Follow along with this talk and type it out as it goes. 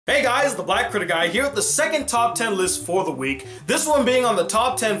guys, the Black Critic Guy here with the second top 10 list for the week. This one being on the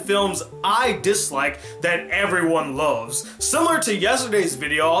top 10 films I dislike that everyone loves. Similar to yesterday's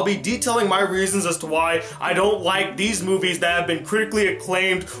video, I'll be detailing my reasons as to why I don't like these movies that have been critically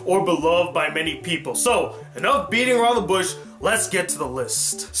acclaimed or beloved by many people. So, enough beating around the bush, let's get to the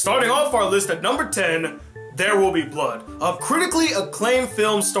list. Starting off our list at number 10, There Will Be Blood, a critically acclaimed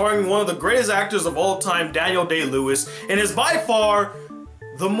film starring one of the greatest actors of all time, Daniel Day-Lewis, and is by far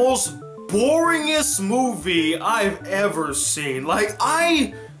the most boringest movie I've ever seen. Like,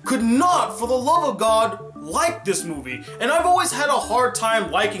 I could not, for the love of God, like this movie, and I've always had a hard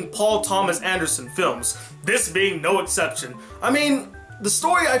time liking Paul Thomas Anderson films, this being no exception. I mean, the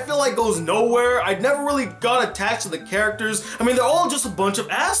story I feel like goes nowhere. I never really got attached to the characters. I mean, they're all just a bunch of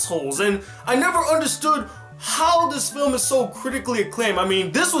assholes, and I never understood how this film is so critically acclaimed. I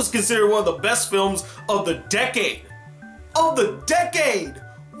mean, this was considered one of the best films of the decade.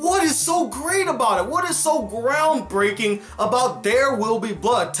 What is so great about it? What is so groundbreaking about There Will Be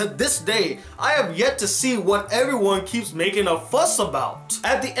Blood? To this day, I have yet to see what everyone keeps making a fuss about.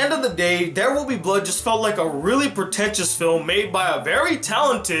 At the end of the day, There Will Be Blood just felt like a really pretentious film made by a very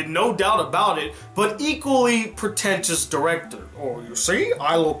talented, no doubt about it, but equally pretentious director. Oh, you see?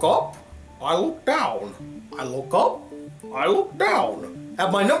 I look up, I look down. I look up, I look down.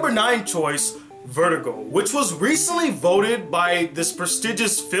 At my number 9 choice, Vertigo, which was recently voted by this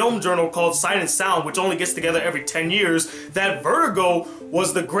prestigious film journal called Sight and Sound, which only gets together every 10 years, that Vertigo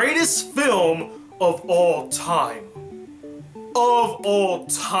was the greatest film of all time.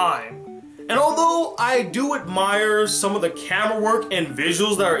 And although I do admire some of the camera work and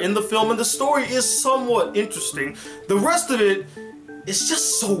visuals that are in the film, and the story is somewhat interesting, the rest of it is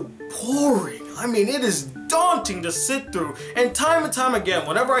just so boring. I mean, it is daunting to sit through, and time again,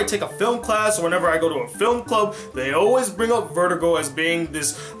 whenever I take a film class or whenever I go to a film club, they always bring up Vertigo as being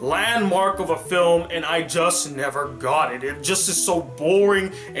this landmark of a film, and I just never got it. It just is so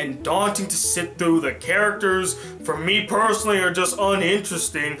boring and daunting to sit through. The characters, for me personally, are just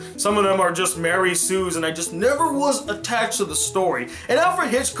uninteresting. Some of them are just Mary Sue's, and I just never was attached to the story. And Alfred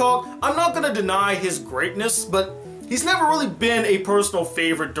Hitchcock, I'm not gonna deny his greatness, but he's never really been a personal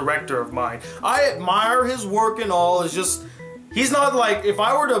favorite director of mine. I admire his work and all, it's just, he's not like, if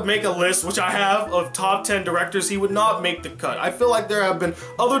I were to make a list, which I have, of top 10 directors, he would not make the cut. I feel like there have been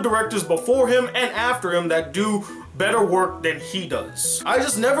other directors before him and after him that do better work than he does. I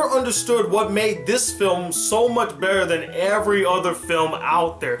just never understood what made this film so much better than every other film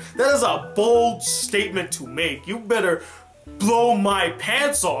out there. That is a bold statement to make. You better blow my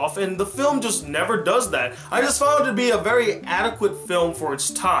pants off, and the film just never does that. I just found it to be a very adequate film for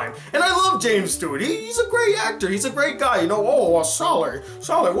its time. And I love James Stewart. He's a great actor. He's a great guy. You know, oh, Sally,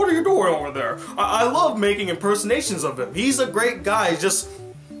 what are you doing over there? I love making impersonations of him. He's a great guy.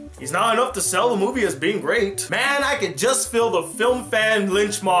 He's not enough to sell the movie as being great. Man, I could just feel the film fan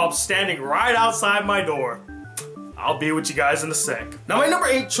lynch mob standing right outside my door. I'll be with you guys in a sec. Now, my number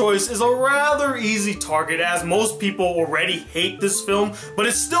 8 choice is a rather easy target, as most people already hate this film, but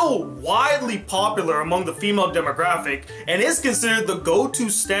it's still widely popular among the female demographic and is considered the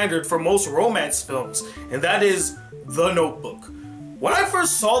go-to standard for most romance films, and that is The Notebook. When I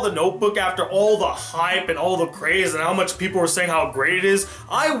first saw The Notebook, after all the hype and all the craze and how much people were saying how great it is,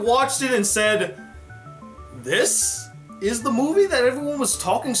 I watched it and said, this is the movie that everyone was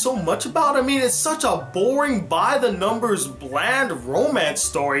talking so much about? I mean, it's such a boring, by-the-numbers, bland romance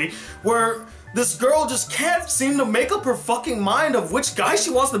story where this girl just can't seem to make up her fucking mind of which guy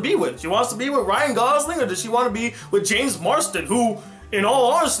she wants to be with. She wants to be with Ryan Gosling, or does she want to be with James Marsden, who, in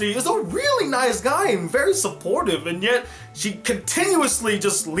all honesty, is a really nice guy and very supportive, and yet she continuously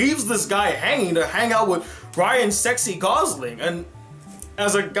just leaves this guy hanging to hang out with Ryan Sexy Gosling. And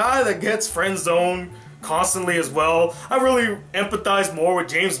as a guy that gets friend-zoned constantly as well, I really empathize more with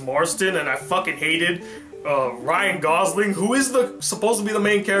James Marsden, and I fucking hated Ryan Gosling, who is supposed to be the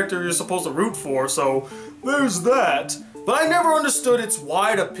main character you're supposed to root for, so there's that. But I never understood its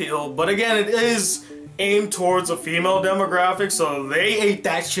wide appeal, but again, it is aimed towards a female demographic, so they ate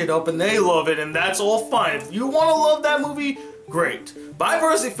that shit up and they love it, and that's all fine. If you want to love that movie, great. But I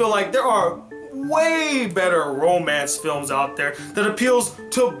personally feel like there are way better romance films out there that appeals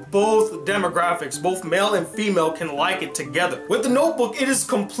to both demographics. Both male and female can like it together. With The Notebook, it is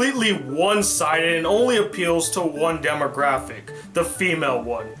completely one-sided and only appeals to one demographic, the female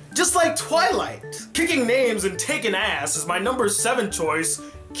one. Just like Twilight. Kicking names and taking ass is my number 7 choice,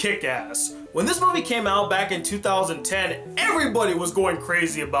 Kick-Ass. When this movie came out back in 2010, everybody was going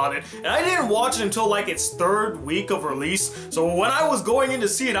crazy about it, and I didn't watch it until like its 3rd week of release. So when I was going in to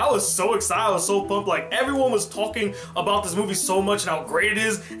see it, I was so excited, I was so pumped. Like, everyone was talking about this movie so much and how great it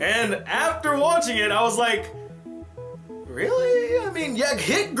is, and after watching it, I was like, really? I mean, yeah,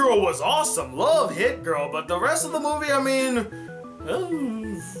 Hit Girl was awesome, love Hit Girl, but the rest of the movie, I mean,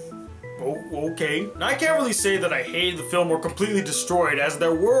 okay. Now, I can't really say that I hated the film or completely destroyed, as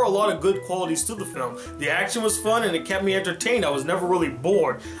there were a lot of good qualities to the film. The action was fun and it kept me entertained. I was never really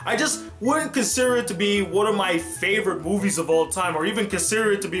bored. I just wouldn't consider it to be one of my favorite movies of all time, or even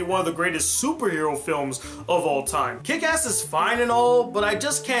consider it to be one of the greatest superhero films of all time. Kick-Ass is fine and all, but I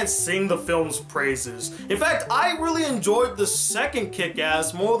just can't sing the film's praises. In fact, I really enjoyed the second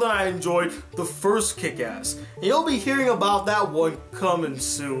Kick-Ass more than I enjoyed the first Kick-Ass. And you'll be hearing about that one coming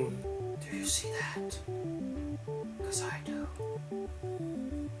soon. Do you see that? Because I do.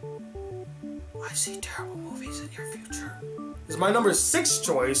 I see terrible movies in your future. Is my number 6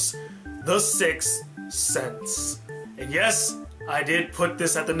 choice, The Sixth Sense. And yes, I did put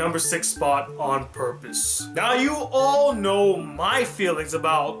this at the number 6 spot on purpose. Now, you all know my feelings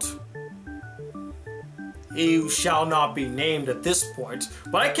about He Who Shall Not Be Named at this point,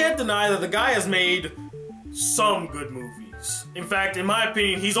 but I can't deny that the guy has made some good movies. In fact, in my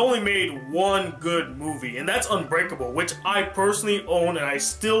opinion, he's only made one good movie, and that's Unbreakable, which I personally own, and I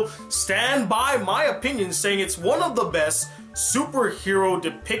still stand by my opinion saying it's one of the best superhero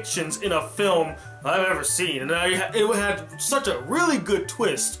depictions in a film I've ever seen, and it had such a really good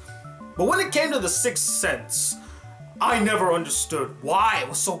twist. But when it came to The Sixth Sense, I never understood why it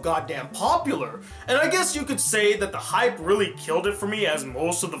was so goddamn popular. And I guess you could say that the hype really killed it for me, as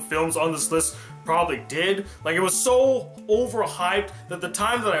most of the films on this list probably did. Like, it was so overhyped that the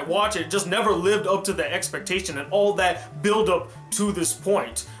time that I watched it, it just never lived up to the expectation and all that build up to this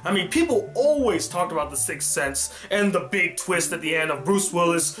point. I mean, people always talked about The Sixth Sense and the big twist at the end of Bruce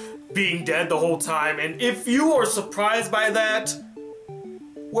Willis being dead the whole time, and if you are surprised by that,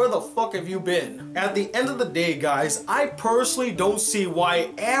 where the fuck have you been? At the end of the day, guys, I personally don't see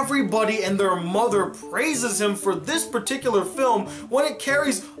why everybody and their mother praises him for this particular film when it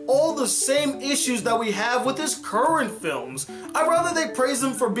carries all the same issues that we have with his current films. I'd rather they praise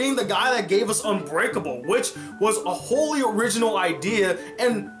him for being the guy that gave us Unbreakable, which was a wholly original idea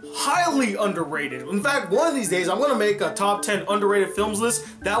and highly underrated. In fact, one of these days, I'm gonna make a top 10 underrated films list.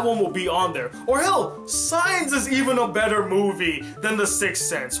 That one will be on there. Or hell, Signs is even a better movie than The Sixth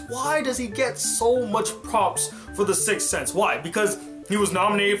Sense. Why does he get so much props for The Sixth Sense? Why? Because he was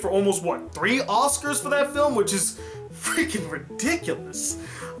nominated for almost, what, 3 Oscars for that film? Which is freaking ridiculous.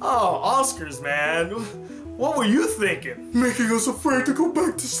 Oh, Oscars, man. What were you thinking? Making us afraid to go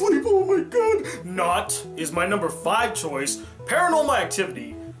back to sleep, oh my god. Not is my number 5 choice, Paranormal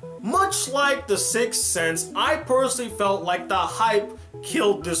Activity. Much like The Sixth Sense, I personally felt like the hype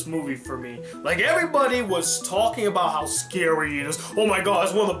killed this movie for me. Like, everybody was talking about how scary it is. Oh my god,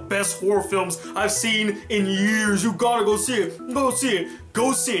 it's one of the best horror films I've seen in years. You gotta go see it. Go see it.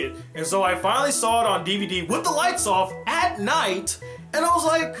 Go see it. And so I finally saw it on DVD with the lights off at night, and I was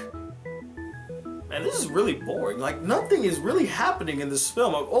like, man, this is really boring. Like, nothing is really happening in this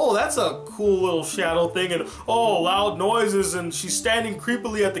film. Like, oh, that's a cool little shadow thing, and oh, loud noises, and she's standing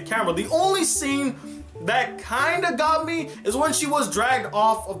creepily at the camera. The only scene that kind of got me is when she was dragged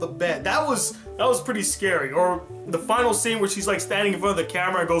off of the bed. That was pretty scary. Or the final scene where she's like standing in front of the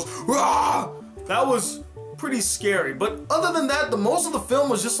camera and goes, "Rah!" That was pretty scary. But other than that, the most of the film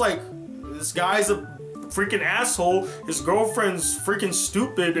was just like, this guy's a freaking asshole, his girlfriend's freaking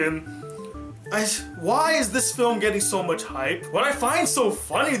stupid, and why is this film getting so much hype? What I find so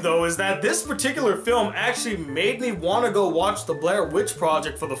funny though is that this particular film actually made me want to go watch the Blair Witch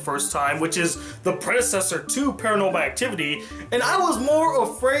Project for the first time, which is the predecessor to Paranormal Activity, and I was more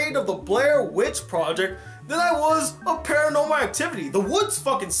afraid of the Blair Witch Project than I was of Paranormal Activity. The woods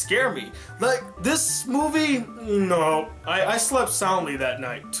fucking scare me. Like, this movie, no. I slept soundly that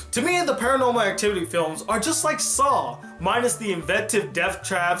night. To me, the Paranormal Activity films are just like Saw, minus the inventive death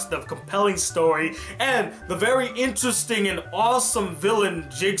traps, the compelling story, and the very interesting and awesome villain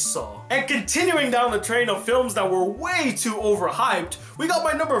Jigsaw. And continuing down the train of films that were way too overhyped, we got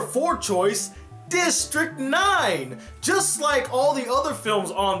my number 4 choice, District 9. Just like all the other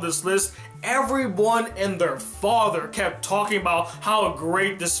films on this list, everyone and their father kept talking about how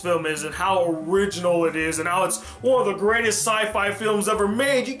great this film is and how original it is and how it's one of the greatest sci-fi films ever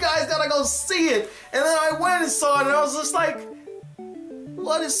made. You guys gotta go see it. And then I went and saw it and I was just like,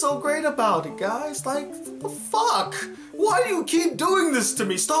 what is so great about it, guys? Like, what the fuck? Why do you keep doing this to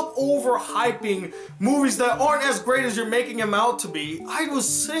me? Stop overhyping movies that aren't as great as you're making them out to be. I was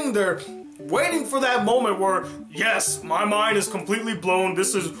sitting there waiting for that moment where, yes, my mind is completely blown.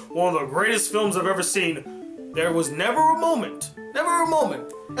 This is one of the greatest films I've ever seen. There was never a moment. Never a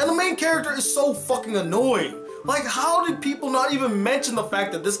moment. And the main character is so fucking annoying. Like, how did people not even mention the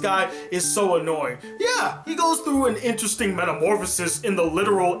fact that this guy is so annoying? Yeah, he goes through an interesting metamorphosis in the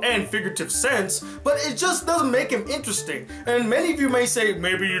literal and figurative sense, but it just doesn't make him interesting. And many of you may say,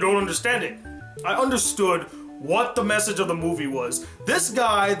 maybe you don't understand it. I understood what the message of the movie was. This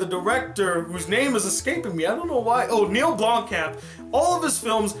guy, the director, whose name is escaping me, I don't know why. Oh, Neil Blomkamp. All of his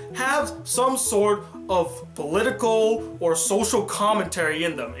films have some sort of political or social commentary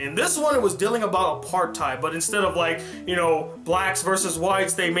in them. In this one, it was dealing about apartheid, but instead of like, you know, blacks versus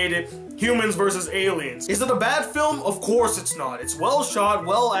whites, they made it humans versus aliens. Is it a bad film? Of course it's not. It's well shot,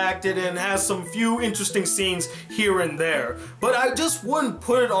 well acted, and has some few interesting scenes here and there. But I just wouldn't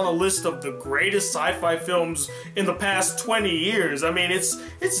put it on a list of the greatest sci-fi films in the past 20 years. I mean, it's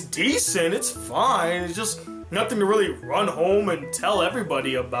decent, it's fine, it's just nothing to really run home and tell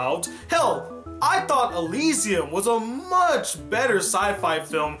everybody about. Hell, I thought Elysium was a much better sci-fi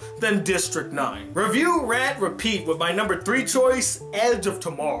film than District 9. Review, rant, repeat with my number 3 choice, Edge of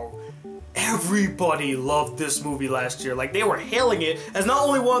Tomorrow. Everybody loved this movie last year. Like, they were hailing it as not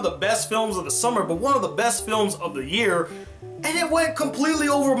only one of the best films of the summer, but one of the best films of the year. And it went completely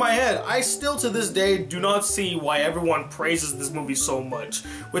over my head. I still to this day do not see why everyone praises this movie so much.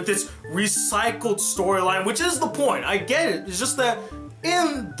 With its recycled storyline, which is the point. I get it. It's just that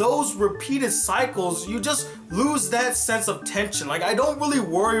in those repeated cycles, you just lose that sense of tension. Like, I don't really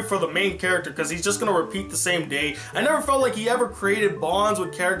worry for the main character because he's just gonna repeat the same day. I never felt like he ever created bonds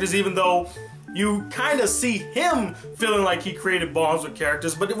with characters, even though you kind of see him feeling like he created bonds with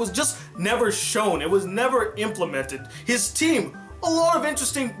characters, but it was just never shown. It was never implemented. His team, a lot of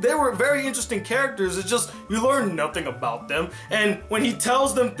interesting, they were very interesting characters. It's just, you learn nothing about them. And when he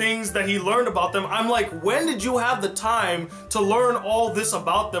tells them things that he learned about them, I'm like, when did you have the time to learn all this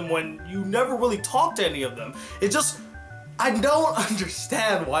about them when you never really talked to any of them? It just, I don't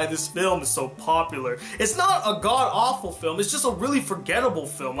understand why this film is so popular. It's not a god-awful film, it's just a really forgettable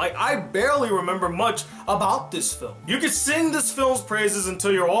film. Like, I barely remember much about this film. You could sing this film's praises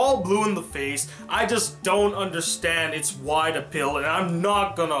until you're all blue in the face. I just don't understand its wide appeal, and I'm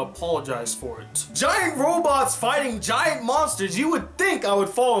not gonna apologize for it. Giant robots fighting giant monsters. You would think I would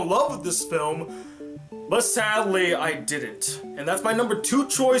fall in love with this film, but sadly I didn't. And that's my number 2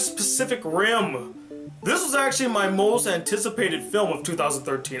 choice, Pacific Rim. This was actually my most anticipated film of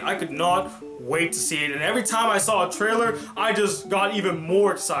 2013. I could not wait to see it, and every time I saw a trailer, I just got even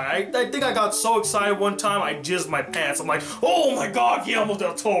more excited. I think I got so excited one time, I jizzed my pants. I'm like, oh my god, Guillermo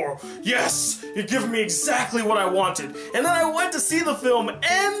del Toro, yes, you're giving me exactly what I wanted. And then I went to see the film,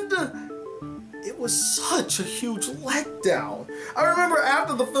 and it was such a huge letdown. I remember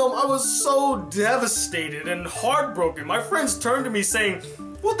after the film, I was so devastated and heartbroken. My friends turned to me saying,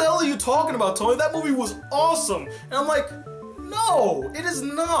 what the hell are you talking about, Tony? That movie was awesome. And I'm like, no, it is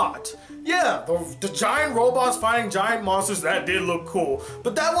not. Yeah, the giant robots fighting giant monsters, that did look cool.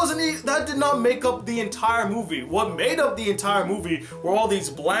 But that did not make up the entire movie. What made up the entire movie were all these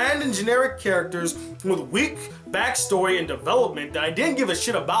bland and generic characters with weak backstory and development that I didn't give a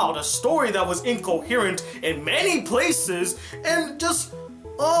shit about, a story that was incoherent in many places, and just,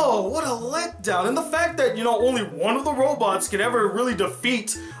 oh, what a letdown. And the fact that, you know, only one of the robots could ever really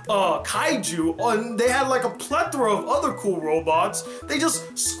defeat kaiju, and they had like a plethora of other cool robots, they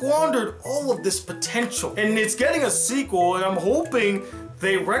just squandered all of this potential. And it's getting a sequel, and I'm hoping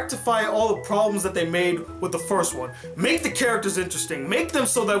they rectify all the problems that they made with the first one. Make the characters interesting. Make them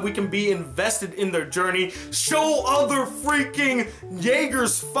so that we can be invested in their journey. Show other freaking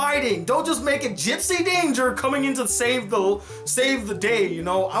Jaegers fighting. Don't just make it Gypsy Danger coming in to save the day, you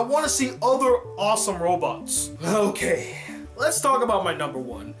know? I want to see other awesome robots. Okay, let's talk about my number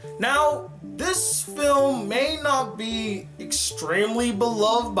 1. Now, this film may not be extremely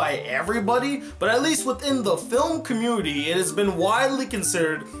beloved by everybody, but at least within the film community, it has been widely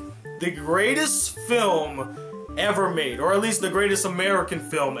considered the greatest film ever made, or at least the greatest American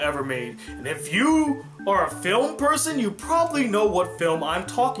film ever made. And if you are a film person, you probably know what film I'm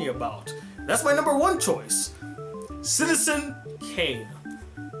talking about. That's my number 1 choice, Citizen Kane.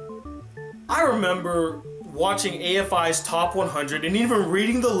 I remember watching AFI's Top 100 and even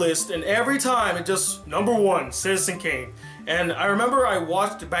reading the list, and every time it just, number 1, Citizen Kane. And I remember I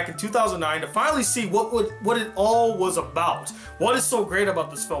watched it back in 2009 to finally see what it all was about. What is so great about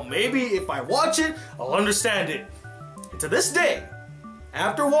this film? Maybe if I watch it, I'll understand it. And to this day,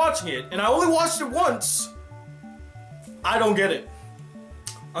 after watching it, and I only watched it once, I don't get it.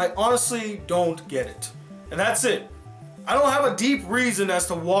 I honestly don't get it. And that's it. I don't have a deep reason as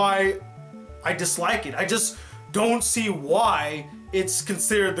to why I dislike it. I just don't see why it's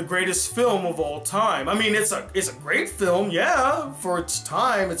considered the greatest film of all time. I mean, it's a great film, yeah, for its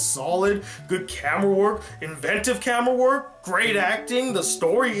time. It's solid, good camera work, inventive camera work, great acting. The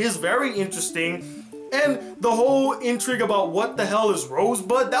story is very interesting. And the whole intrigue about what the hell is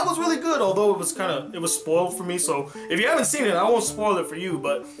Rosebud, that was really good, although it was spoiled for me. So if you haven't seen it, I won't spoil it for you,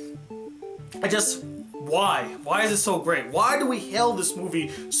 but why? Why is it so great? Why do we hail this movie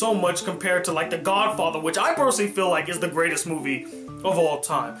so much compared to like The Godfather, which I personally feel like is the greatest movie of all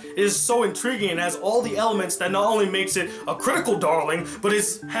time? It is so intriguing and has all the elements that not only makes it a critical darling, but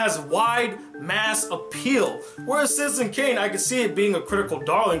it has wide mass appeal. Whereas Citizen Kane, I can see it being a critical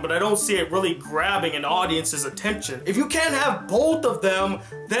darling, but I don't see it really grabbing an audience's attention. If you can't have both of them,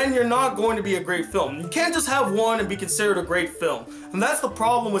 then you're not going to be a great film. You can't just have one and be considered a great film. And that's the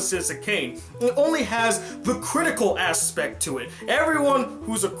problem with Citizen Kane. It only has the critical aspect to it. Everyone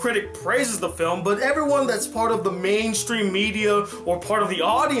who's a critic praises the film, but everyone that's part of the mainstream media or part of the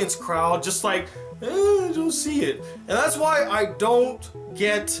audience crowd just like, I don't see it. And that's why I don't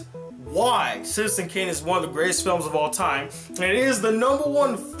get why Citizen Kane is one of the greatest films of all time, and it is the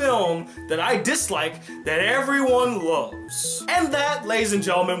 #1 film that I dislike that everyone loves. And that, ladies and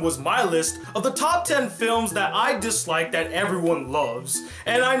gentlemen, was my list of the top 10 films that I dislike that everyone loves.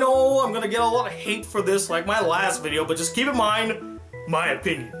 And I know I'm gonna get a lot of hate for this like my last video, but just keep in mind my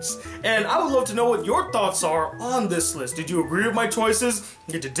opinions. And I would love to know what your thoughts are on this list. Did you agree with my choices?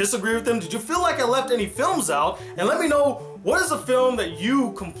 Did you disagree with them? Did you feel like I left any films out? And let me know, what is a film that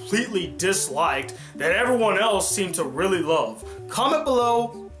you completely disliked that everyone else seemed to really love? Comment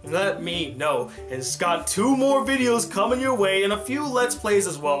below, let me know. And it's got 2 more videos coming your way and a few Let's Plays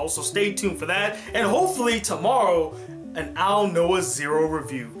as well, so stay tuned for that. And hopefully tomorrow, an Al Noah Zero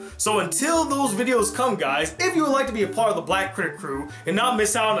review. So until those videos come, guys, if you would like to be a part of the Black Critic crew and not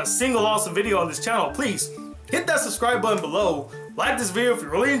miss out on a single awesome video on this channel, please hit that subscribe button below, like this video if you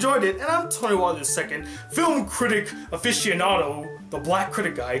really enjoyed it, and I'm Tony Watt II, film critic aficionado, the Black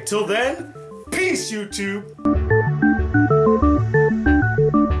Critic Guy. Till then, peace, YouTube!